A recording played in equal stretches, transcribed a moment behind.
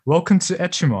Welcome to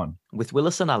Echimon. with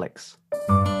Willis and Alex.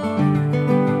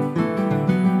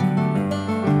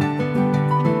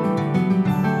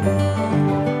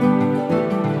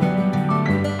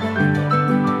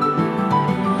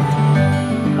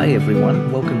 Hi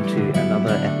everyone, welcome to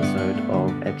another episode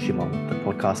of Edgemon, the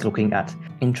podcast looking at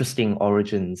interesting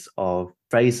origins of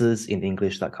phrases in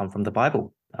English that come from the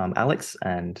Bible. I'm Alex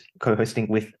and co-hosting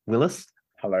with Willis.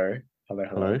 Hello.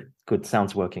 Hello. Good,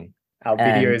 sounds working. Our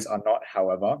And- videos are not,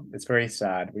 however. It's very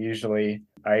sad. We usually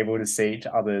are able to see each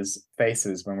other's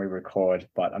faces when we record,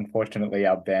 but unfortunately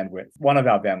one of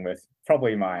our bandwidth,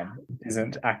 probably mine,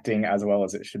 isn't acting as well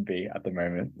as it should be at the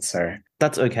moment. So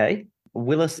That's okay.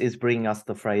 Willis is bringing us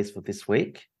the phrase for this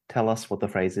week. Tell us what the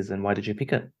phrase is and why did you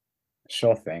pick it?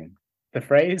 sure thing. The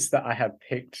phrase that I have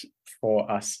picked for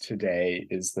us today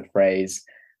is the phrase,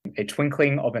 a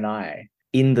twinkling of an eye.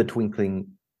 In the twinkling.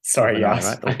 Sorry, Of an yes.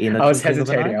 eye, right? Or in a I was twinkling of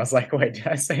an hesitating. eye? I was like, wait, did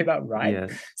I say that right? Yeah.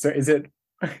 So is it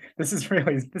this is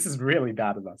really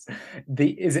bad of us.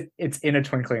 It's in a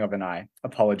twinkling of an eye.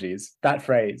 Apologies. That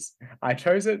phrase. I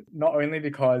chose it not only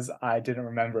because I didn't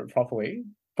remember it properly,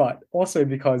 but also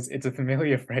because it's a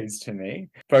familiar phrase to me,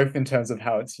 both in terms of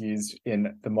how it's used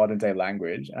in the modern day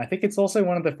language. And I think it's also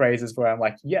one of the phrases where I'm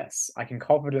like, yes, I can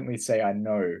confidently say I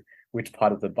know which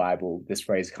part of the Bible this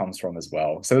phrase comes from as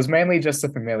well. So it was mainly just a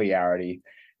familiarity,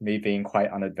 me being quite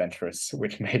unadventurous,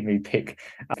 which made me pick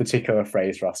a particular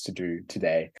phrase for us to do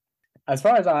today. As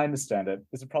far as I understand it,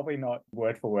 this is probably not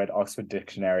word for word Oxford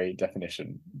Dictionary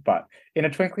definition, but in a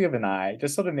twinkling of an eye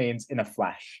just sort of means in a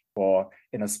flash or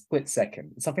in a split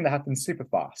second. It's something that happens super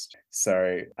fast.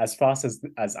 So as fast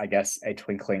as I guess a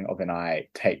twinkling of an eye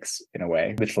takes, in a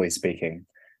way, literally speaking.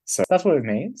 So that's what it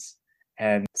means.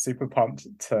 And super pumped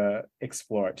to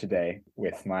explore it today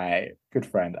with my good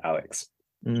friend Alex.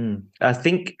 I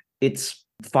think it's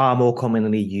far more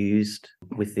commonly used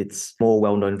with its more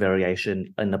well-known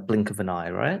variation in a blink of an eye,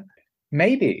 right?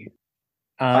 Maybe.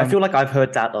 I feel like I've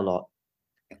heard that a lot.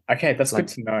 Okay, that's Like-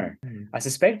 good to know. I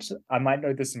suspect I might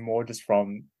know this more just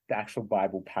from the actual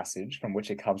Bible passage from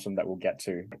which it comes from that we'll get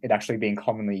to. It actually being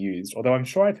commonly used, although I'm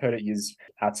sure I've heard it used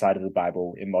outside of the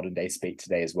Bible in modern day speak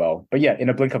today as well. But yeah, in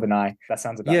a blink of an eye, that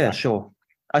sounds about Yeah, right. sure.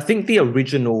 I think the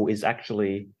original is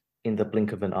actually in the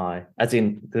blink of an eye, as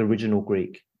in the original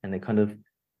Greek, and they kind of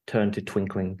turned to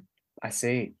twinkling I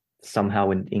see.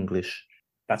 somehow in English.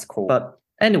 That's cool. But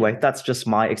anyway, that's just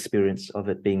my experience of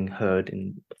it being heard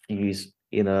and used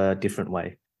in a different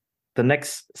way. The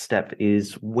next step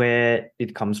is where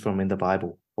it comes from in the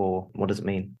Bible, or what does it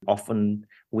mean? Often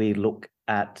we look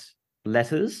at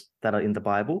letters that are in the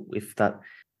Bible, if that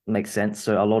makes sense.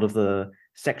 So a lot of the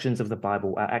sections of the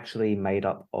Bible are actually made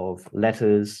up of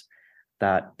letters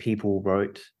that people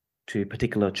wrote to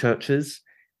particular churches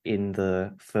in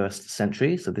the first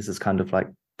century. So this is kind of like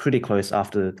pretty close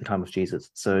after the time of Jesus.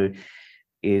 So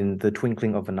in the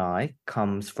twinkling of an eye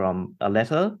comes from a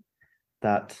letter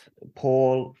that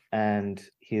Paul and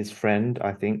his friend,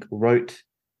 I think, wrote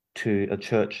to a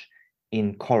church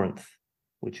in Corinth,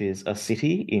 which is a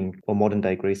city in, or modern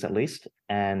day Greece at least.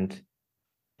 And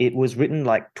it was written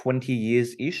like 20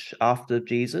 years-ish after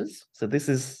Jesus. So this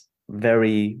is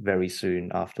very, very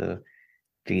soon after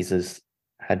Jesus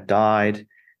had died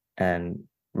and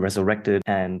resurrected,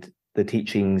 and the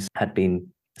teachings had been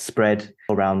spread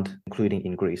around, including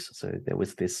in Greece. So there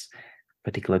was this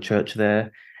particular church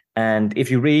there. And if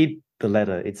you read the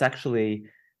letter, it's actually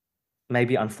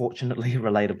maybe unfortunately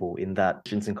relatable in that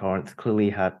Christians in Corinth clearly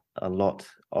had a lot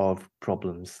of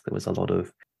problems. There was a lot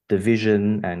of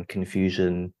division and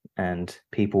confusion and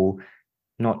people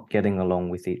not getting along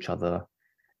with each other.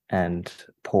 And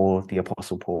Paul, the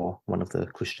Apostle Paul, one of the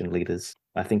Christian leaders,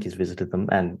 I think he's visited them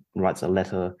and writes a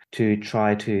letter to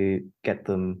try to get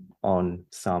them on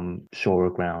some surer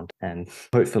ground and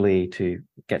hopefully to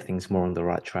get things more on the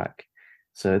right track.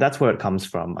 So that's where it comes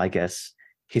from, I guess,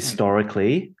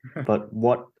 historically. But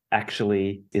what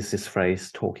actually is this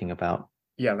phrase talking about?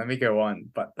 Yeah, let me go on,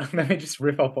 but let me just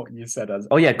riff off what you said as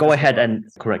Oh yeah, go as ahead well. and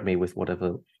correct me with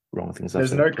whatever wrong things I've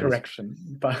There's said, no please. correction,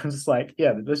 but I'm just like,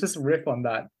 yeah, let's just riff on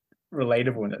that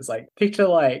relatableness. Like, picture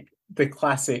like the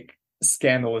classic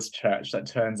scandalous church that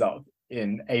turns up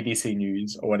in ABC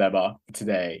News or whatever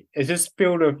today. It's just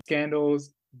filled with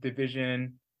scandals,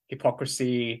 division,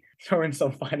 hypocrisy, showing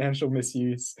some financial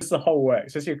misuse. It's the whole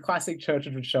works. Just your classic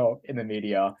churches would show up in the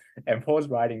media, and Paul's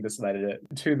writing this letter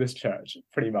to this church,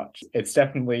 pretty much. It's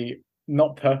definitely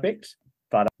not perfect,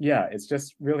 But yeah, it's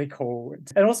just really cool.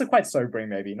 And also quite sobering,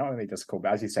 maybe. Not only just cool,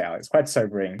 but as you say, Alex, quite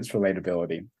sobering, this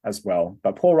relatability as well.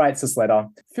 But Paul writes this letter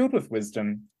filled with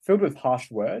wisdom, filled with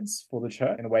harsh words for the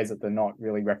church in ways that they're not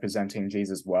really representing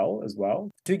Jesus well as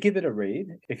well. Do give it a read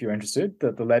if you're interested.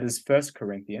 The letter's First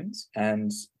Corinthians,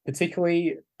 and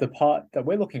particularly the part that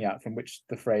we're looking at from which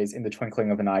the phrase "in the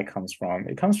twinkling of an eye" comes from.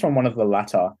 It comes from one of the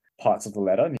latter parts of the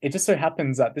letter. It just so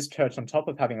happens that this church, on top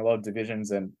of having a lot of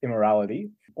divisions and immorality,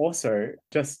 also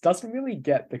just doesn't really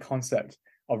get the concept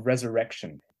of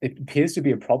resurrection. It appears to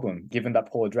be a problem, given that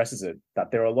Paul addresses it,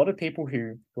 that there are a lot of people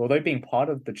who, although being part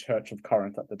of the church of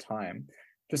Corinth at the time,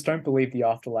 just don't believe the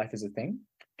afterlife is a thing,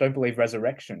 don't believe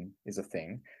resurrection is a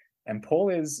thing. And Paul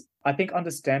is, I think,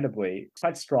 understandably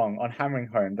quite strong on hammering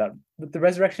home that the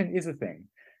resurrection is a thing.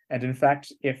 And in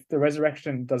fact, if the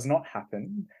resurrection does not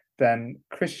happen, then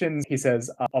Christians, he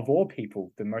says, are of all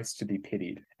people the most to be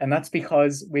pitied. And that's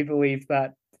because we believe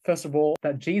that, first of all,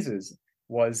 that Jesus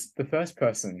was the first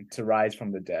person to rise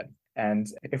from the dead. And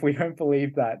if we don't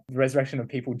believe that the resurrection of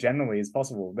people generally is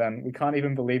possible, then we can't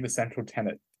even believe a central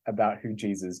tenet about who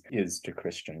Jesus is to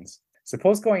Christians. So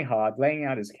Paul's going hard, laying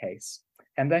out his case.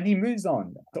 And then he moves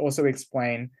on to also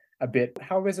explain a bit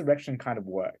how resurrection kind of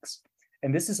works.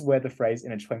 And this is where the phrase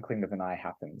 "in a twinkling of an eye"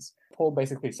 happens. Paul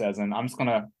basically says, and I'm just going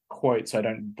to quote so I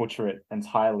don't butcher it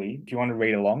entirely. If you want to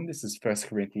read along, this is 1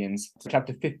 Corinthians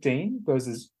chapter 15,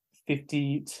 verses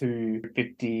 50 to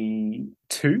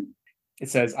 52. It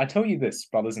says, "I tell you this,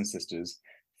 brothers and sisters,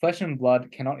 flesh and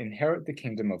blood cannot inherit the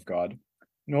kingdom of God,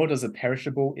 nor does a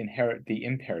perishable inherit the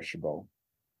imperishable.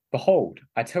 Behold,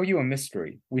 I tell you a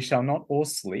mystery. We shall not all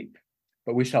sleep,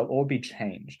 but we shall all be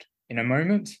changed. In a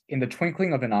moment, in the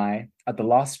twinkling of an eye, at the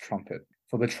last trumpet.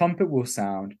 For the trumpet will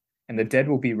sound, and the dead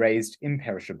will be raised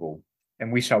imperishable,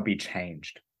 and we shall be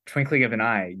changed." Twinkling of an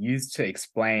eye, used to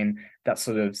explain that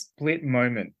sort of split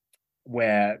moment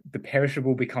where the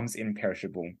perishable becomes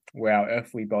imperishable, where our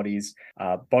earthly bodies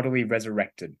are bodily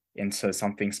resurrected into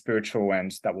something spiritual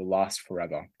and that will last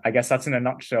forever. I guess that's in a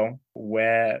nutshell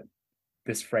where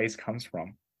this phrase comes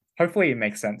from. Hopefully it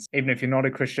makes sense, even if you're not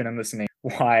a Christian and listening,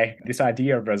 why this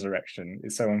idea of resurrection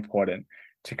is so important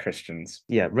to Christians.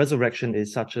 Yeah, resurrection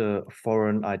is such a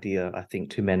foreign idea, I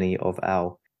think, to many of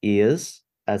our ears,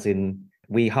 as in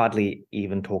we hardly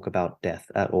even talk about death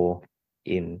at all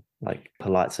in like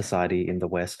polite society in the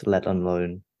West, let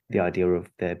alone the idea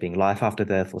of there being life after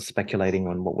death or speculating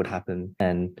on what would happen.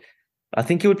 And I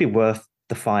think it would be worth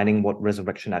defining what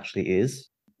resurrection actually is.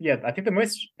 Yeah, I think the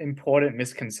most important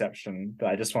misconception that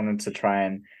I just wanted to try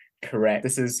and correct,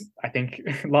 this is, I think,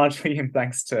 largely in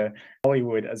thanks to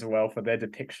Hollywood as well for their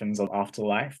depictions of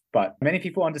afterlife. But many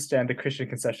people understand the Christian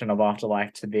conception of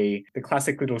afterlife to be the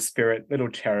classic little spirit, little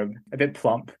cherub, a bit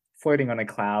plump, floating on a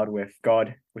cloud with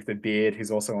God with a beard who's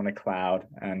also on a cloud.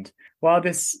 And while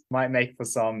this might make for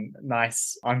some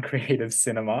nice, uncreative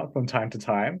cinema from time to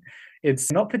time,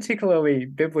 it's not particularly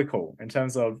biblical in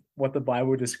terms of what the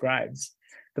Bible describes.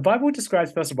 The Bible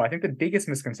describes, first of all, I think the biggest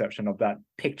misconception of that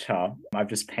picture I've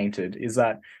just painted is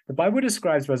that the Bible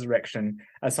describes resurrection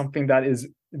as something that is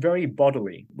very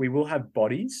bodily. We will have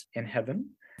bodies in heaven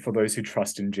for those who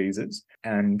trust in Jesus.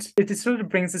 And it sort of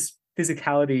brings this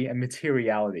physicality and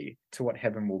materiality to what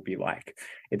heaven will be like.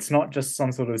 It's not just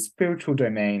some sort of spiritual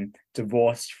domain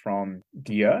divorced from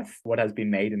the earth, what has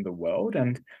been made in the world.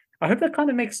 And I hope that kind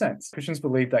of makes sense. Christians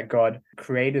believe that God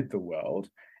created the world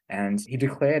and he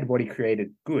declared what he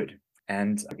created good.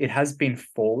 And it has been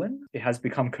fallen. It has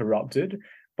become corrupted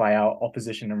by our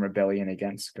opposition and rebellion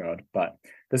against God. But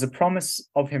there's a promise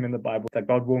of him in the Bible that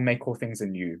God will make all things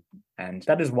anew. And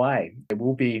that is why there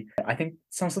will be, I think,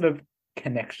 some sort of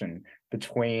connection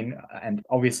between, and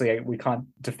obviously we can't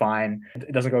define,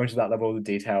 it doesn't go into that level of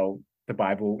detail, the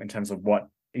Bible, in terms of what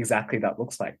exactly that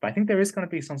looks like. But I think there is going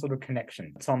to be some sort of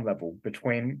connection at some level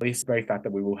between at least the very fact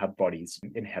that we will have bodies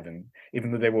in heaven,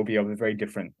 even though they will be of a very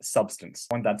different substance,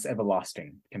 one that's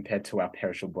everlasting compared to our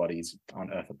perishable bodies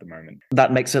on earth at the moment.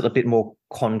 That makes it a bit more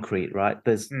concrete, right?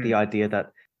 There's the idea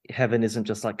that heaven isn't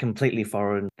just like completely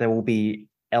foreign. There will be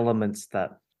elements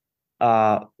that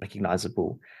are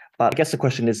recognizable. But I guess the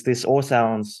question is, this all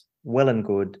sounds well and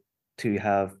good to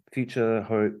have future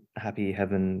hope, happy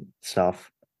heaven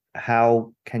stuff.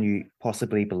 How can you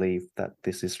possibly believe that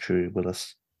this is true,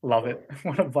 Willis? Love it.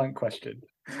 What a blunt question.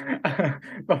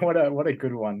 But what a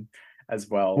good one as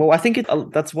well. Well, I think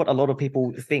that's what a lot of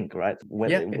people think, right?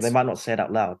 They might not say it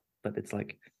out loud, but it's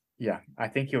like, yeah, I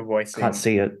think you're voicing, can't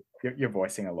see it. You're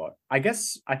voicing a lot. I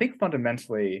think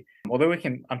fundamentally, although we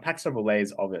can unpack several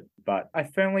layers of it, but I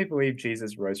firmly believe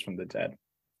Jesus rose from the dead.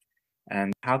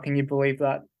 And how can you believe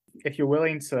that? If you're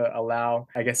willing to allow,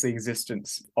 I guess, the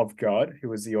existence of God,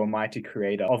 who is the almighty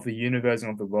creator of the universe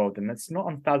and of the world, then it's not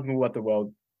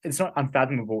unfathomable it's not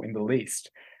unfathomable in the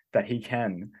least that he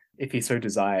can, if he so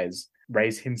desires,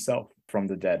 raise himself from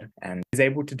the dead. And he's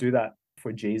able to do that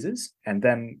for Jesus. And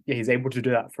then he's able to do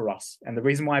that for us. And the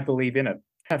reason why I believe in it,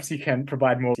 perhaps you can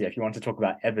provide more if you want to talk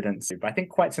about evidence. But I think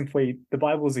quite simply, the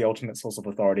Bible is the ultimate source of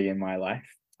authority in my life.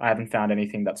 I haven't found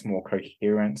anything that's more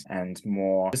coherent and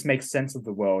more just makes sense of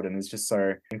the world and is just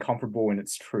so incomparable in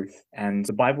its truth. And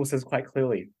the Bible says quite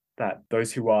clearly that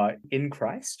those who are in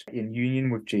Christ, in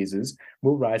union with Jesus,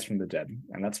 will rise from the dead.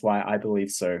 And that's why I believe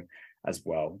so as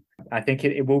well. I think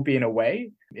it will be in a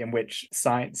way in which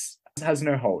science has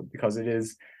no hold, because it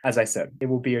is, as I said, it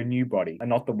will be a new body and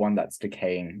not the one that's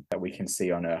decaying that we can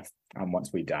see on Earth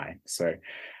once we die. So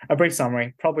a brief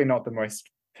summary, probably not the most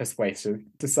persuasive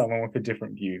to someone with a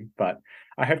different view, but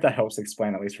I hope that helps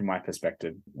explain, at least from my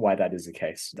perspective, why that is the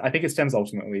case. I think it stems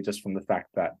ultimately just from the fact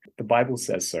that the Bible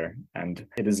says so, and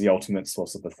it is the ultimate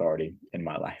source of authority in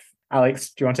my life.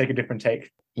 Alex, do you want to take a different take?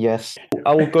 Yes,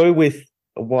 I will go with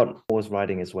what Paul was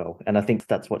writing as well. And I think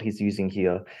that's what he's using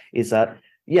here, is that,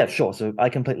 yeah, sure. So I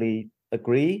completely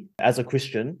agree. As a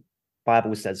Christian,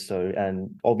 Bible says so.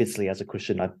 And obviously, as a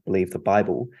Christian, I believe the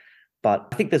Bible. But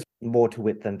I think there's more to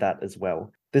it than that as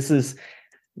well. This is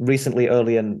recently,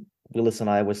 earlier, Willis and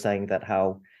I were saying that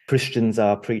how Christians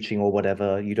are preaching or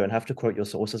whatever, you don't have to quote your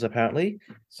sources, apparently.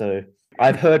 So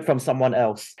I've heard from someone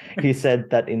else who said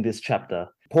that in this chapter,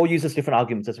 Paul uses different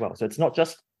arguments as well. So it's not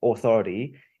just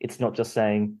authority. It's not just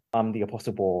saying, I'm the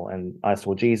Apostle Paul and I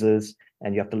saw Jesus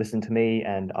and you have to listen to me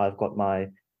and I've got my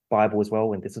Bible as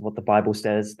well. And this is what the Bible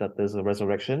says, that there's a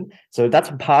resurrection. So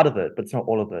that's part of it, but it's not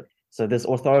all of it. So there's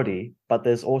authority, but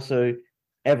there's also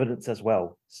evidence as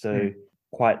well. So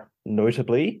quite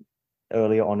notably,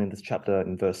 earlier on in this chapter,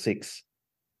 in verse 6,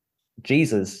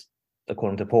 Jesus,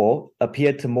 according to Paul,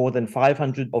 appeared to more than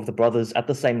 500 of the brothers at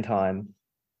the same time,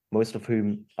 most of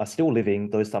whom are still living,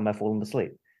 though some have fallen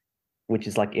asleep, which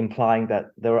is like implying that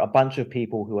there are a bunch of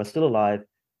people who are still alive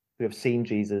who have seen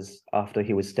Jesus after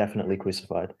he was definitely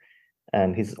crucified.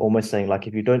 And he's almost saying, like,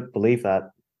 if you don't believe that,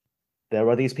 there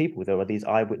are these people, there are these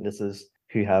eyewitnesses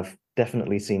who have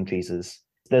definitely seen Jesus.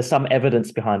 There's some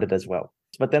evidence behind it as well.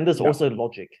 But then there's also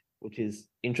logic, which is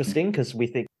interesting because we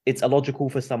think it's illogical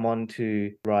for someone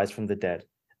to rise from the dead.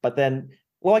 But then,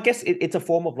 well, I guess it's a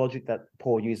form of logic that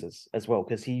Paul uses as well,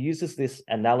 because he uses this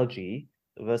analogy,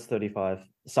 verse 35.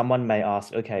 Someone may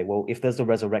ask, okay, well, if there's a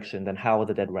resurrection, then how are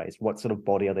the dead raised? What sort of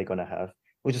body are they going to have?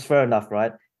 Which is fair enough,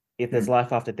 right? If there's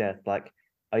life after death, like,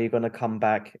 are you going to come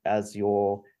back as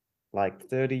your like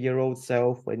 30-year-old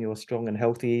self when you're strong and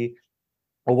healthy?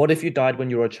 Or what if you died when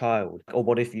you were a child? Or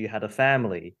what if you had a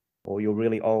family? Or you're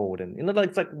really old? And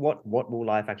it's like what will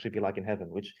life actually be like in heaven?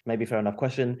 Which may be fair enough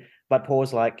question, but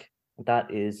Paul's like,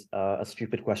 that is a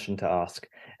stupid question to ask.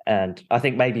 And I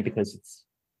think maybe because it's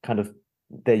kind of,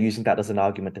 they're using that as an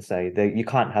argument to say that you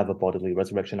can't have a bodily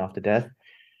resurrection after death.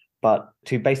 But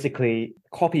to basically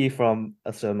copy from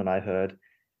a sermon I heard,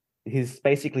 he's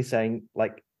basically saying,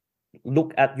 like,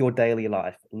 look at your daily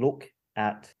life. Look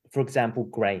at, for example,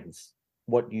 grains,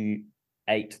 what you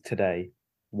ate today,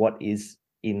 what is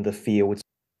in the fields.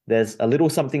 There's a little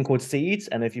something called seeds,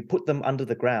 and if you put them under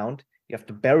the ground, you have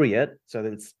to bury it so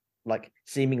that it's like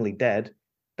seemingly dead.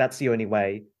 That's the only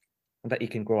way that you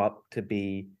can grow up to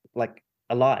be like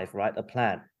alive, right? A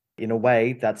plant. In a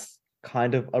way, that's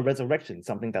kind of a resurrection,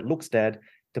 something that looks dead,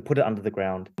 to put it under the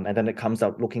ground, and then it comes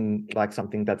out looking like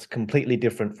something that's completely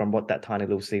different from what that tiny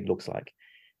little seed looks like.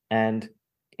 And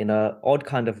in an odd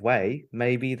kind of way,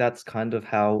 maybe that's kind of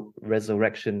how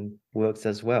resurrection works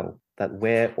as well, that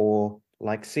we're all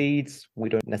like seeds. We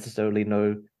don't necessarily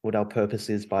know what our purpose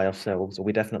is by ourselves, or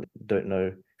we definitely don't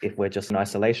know if we're just in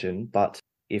isolation. But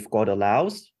if God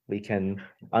allows, we can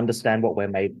understand what we're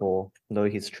made for, know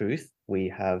his truth. We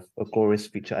have a glorious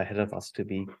future ahead of us to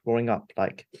be growing up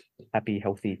like happy,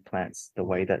 healthy plants, the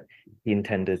way that he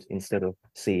intended, instead of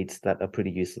seeds that are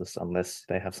pretty useless unless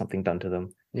they have something done to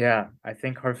them. Yeah, I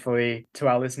think hopefully to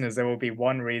our listeners, there will be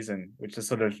one reason, which is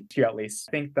sort of, to at least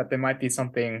think that there might be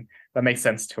something that makes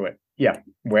sense to it. Yeah,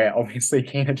 we're obviously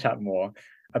keen to chat more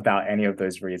about any of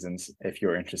those reasons if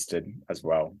you're interested as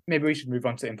well. Maybe we should move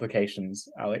on to implications,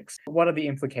 Alex. What are the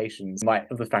implications, in light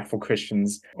of the fact for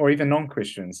Christians or even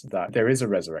non-Christians that there is a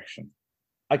resurrection?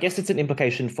 I guess it's an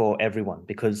implication for everyone,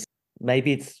 because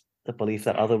maybe it's the belief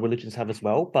that other religions have as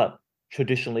well, but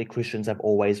traditionally Christians have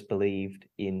always believed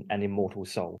in an immortal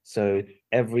soul. So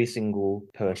every single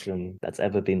person that's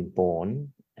ever been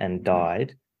born and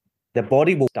died, their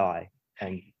body will die,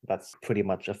 and that's pretty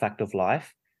much a fact of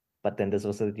life. But then there's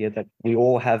also the idea that we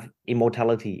all have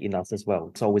immortality in us as well.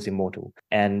 It's always immortal.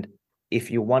 And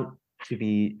if you want to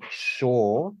be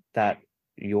sure that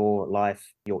your life,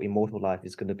 your immortal life,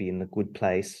 is going to be in a good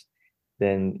place,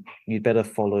 then you'd better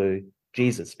follow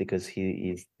Jesus, because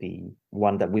he is the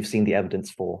one that we've seen the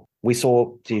evidence for. We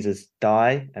saw Jesus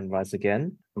die and rise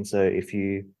again. And so if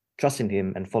you trust in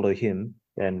him and follow him,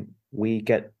 then we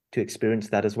get to experience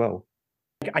that as well.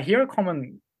 I hear a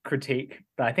common critique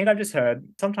that I think I've just heard,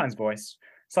 sometimes voiced,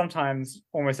 sometimes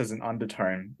almost as an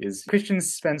undertone, is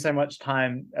Christians spend so much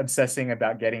time obsessing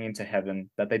about getting into heaven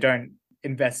that they don't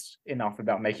invest enough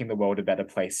about making the world a better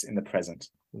place in the present.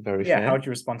 Very fair. How would you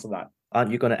respond to that?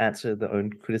 Aren't you going to answer the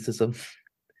own criticism?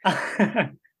 I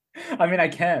mean, I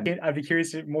can. I'd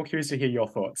be more curious to hear your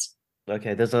thoughts.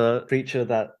 Okay, there's a preacher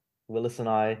that Willis and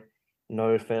I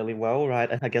know fairly well,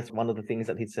 right? And I guess one of the things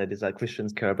that he said is that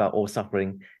Christians care about all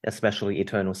suffering, especially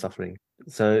eternal suffering.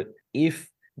 So if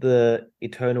the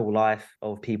eternal life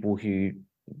of people who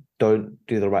don't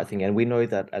do the right thing, and we know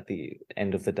that at the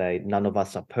end of the day, none of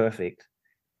us are perfect,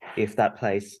 if that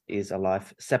place is a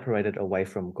life separated away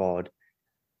from God,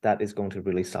 that is going to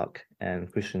really suck.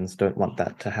 And Christians don't want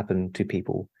that to happen to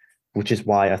people, which is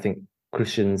why I think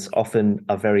Christians often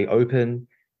are very open,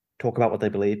 talk about what they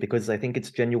believe, because they think it's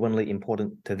genuinely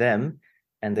important to them,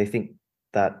 and they think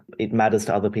that it matters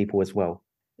to other people as well.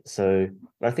 So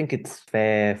I think it's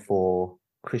fair for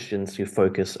Christians to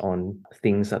focus on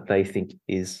things that they think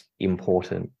is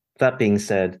important. That being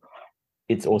said,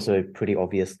 it's also pretty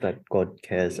obvious that God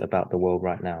cares about the world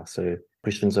right now. So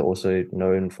Christians are also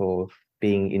known for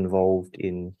being involved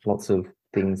in lots of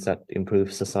things that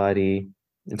improve society.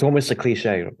 It's almost a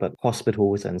cliche, but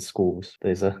hospitals and schools,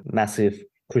 there's a massive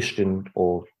Christian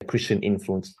or Christian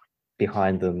influence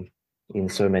behind them in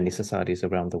so many societies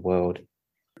around the world.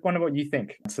 I wonder what you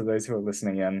think. So those who are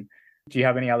listening in, do you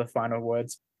have any other final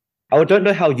words? I don't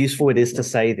know how useful it is to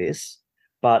say this,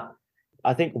 but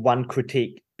I think one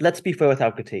critique, let's be fair with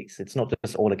our critiques. It's not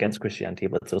just all against Christianity,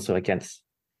 but it's also against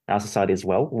our society as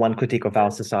well. One critique of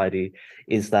our society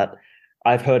is that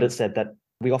I've heard it said that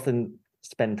we often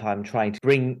spend time trying to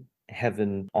bring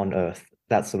heaven on earth,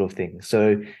 that sort of thing.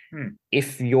 So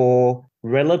if you're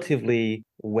relatively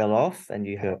well off and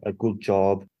you have a good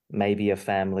job, maybe a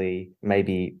family,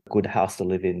 maybe a good house to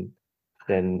live in,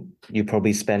 then you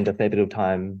probably spend a fair bit of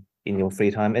time in your free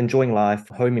time enjoying life,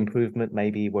 home improvement,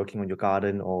 maybe working on your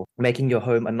garden or making your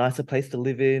home a nicer place to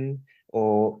live in,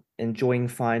 or enjoying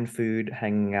fine food,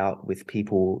 hanging out with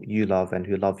people you love and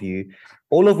who love you,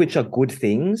 all of which are good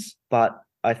things. But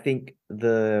I think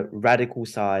the radical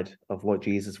side of what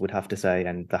Jesus would have to say,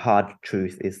 and the hard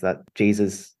truth, is that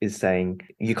Jesus is saying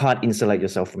you can't insulate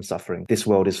yourself from suffering. This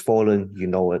world is fallen, you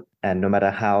know it. And no matter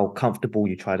how comfortable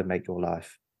you try to make your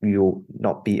life, you'll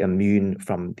not be immune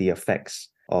from the effects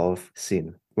of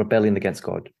sin, rebellion against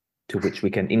God, to which we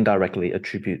can indirectly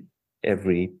attribute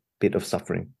every bit of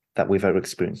suffering that we've ever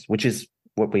experienced, which is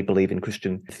what we believe in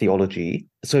Christian theology.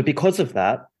 So because of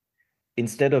that,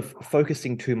 instead of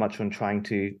focusing too much on trying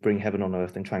to bring heaven on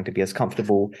earth and trying to be as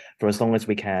comfortable for as long as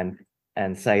we can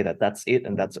and say that that's it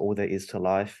and that's all there is to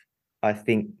life, I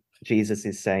think Jesus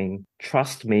is saying,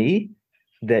 trust me,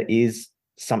 there is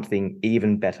something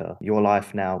even better. Your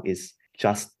life now is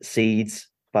just seeds,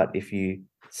 but if you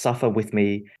suffer with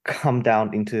me, come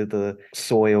down into the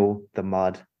soil, the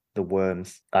mud, the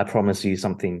worms, I promise you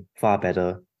something far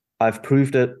better. I've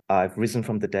proved it. I've risen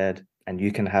from the dead, and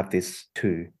you can have this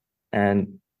too.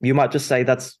 And you might just say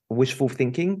that's wishful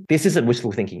thinking. This isn't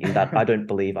wishful thinking in that I don't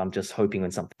believe, I'm just hoping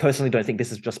on something. Personally, don't think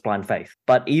this is just blind faith.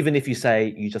 But even if you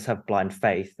say you just have blind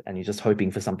faith and you're just hoping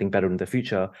for something better in the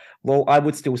future, well, I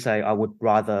would still say I would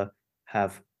rather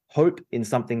have hope in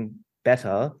something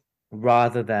better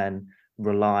rather than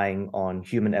relying on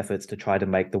human efforts to try to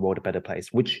make the world a better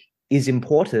place, which is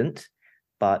important.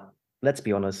 But let's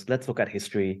be honest, let's look at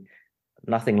history.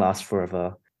 Nothing lasts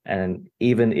forever. And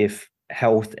even if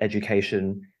health,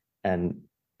 education, and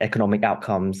economic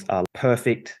outcomes are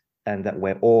perfect and that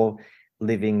we're all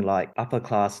living like upper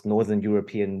class Northern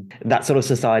European, that sort of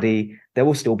society, there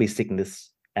will still be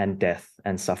sickness and death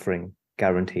and suffering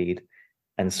guaranteed.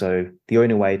 And so the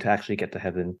only way to actually get to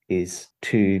heaven is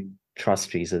to trust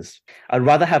Jesus. I'd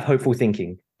rather have hopeful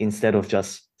thinking instead of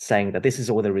just saying that this is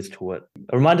all there is to it.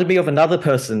 It reminded me of another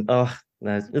person. Oh,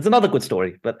 no, it's another good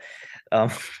story, but you're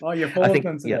full of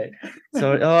them today. Yeah.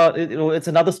 So it's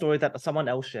another story that someone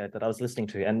else shared that I was listening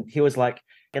to, and he was like,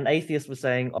 an atheist was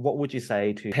saying, what would you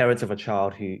say to parents of a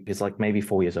child who is like maybe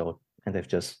 4 years old and they've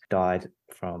just died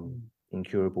from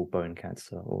incurable bone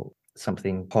cancer or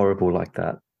something horrible like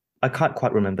that? I can't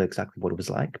quite remember exactly what it was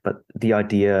like, but the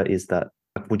idea is that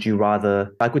Would you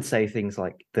rather, I could say things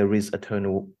like, there is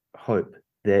eternal hope.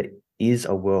 There is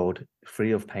a world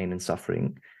free of pain and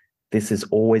suffering. This has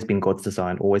always been God's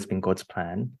design, always been God's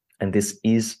plan. And this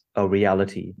is a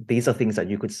reality. These are things that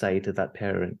you could say to that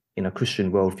parent in a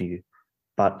Christian worldview.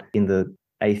 But in the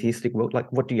atheistic world,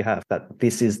 like, what do you have? That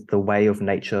this is the way of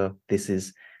nature. This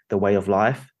is the way of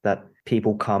life, that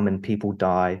people come and people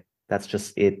die. That's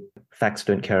just it. Facts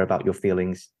don't care about your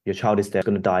feelings. Your child is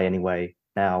going to die anyway,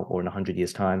 now or in 100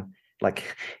 years' time.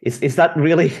 Like, is that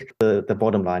really the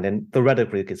bottom line? And the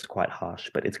rhetoric is quite harsh,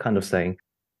 but it's kind of saying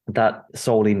that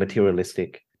solely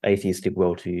materialistic atheistic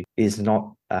worldview is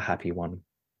not a happy one.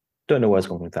 Don't know where I was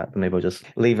going with that, but maybe I'll just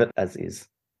leave it as is.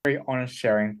 Very honest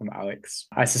sharing from Alex.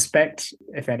 I suspect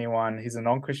if anyone who's a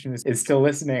non-Christian is still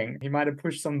listening, he might have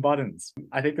pushed some buttons.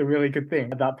 I think the really good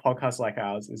thing about podcasts like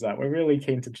ours is that we're really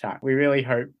keen to chat. We really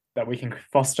hope that we can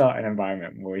foster an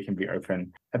environment where we can be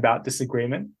open about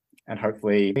disagreement and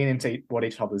hopefully lean into what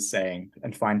each other's saying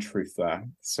and find truth there.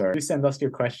 So do send us your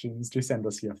questions, do send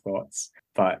us your thoughts.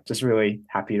 But just really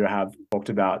happy to have talked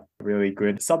about a really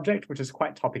good subject, which is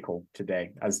quite topical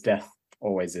today, as death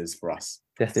always is for us.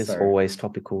 Death is always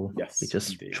topical. Yes, we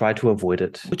just indeed. try to avoid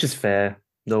it, which is fair.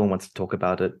 No one wants to talk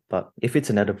about it, but if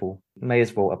it's inedible, may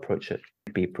as well approach it.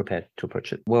 Be prepared to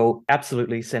approach it. Well,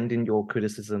 absolutely send in your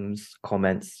criticisms,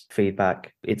 comments,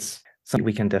 feedback. It's something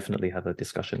we can definitely have a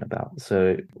discussion about.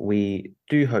 So we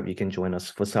do hope you can join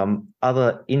us for some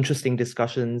other interesting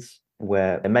discussions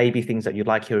where there may be things that you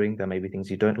like hearing, there may be things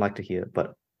you don't like to hear,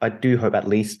 but I do hope at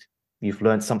least you've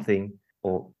learned something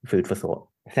or food for thought.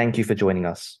 Thank you for joining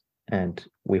us, and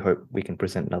we hope we can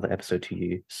present another episode to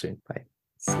you soon. Bye.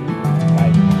 See you.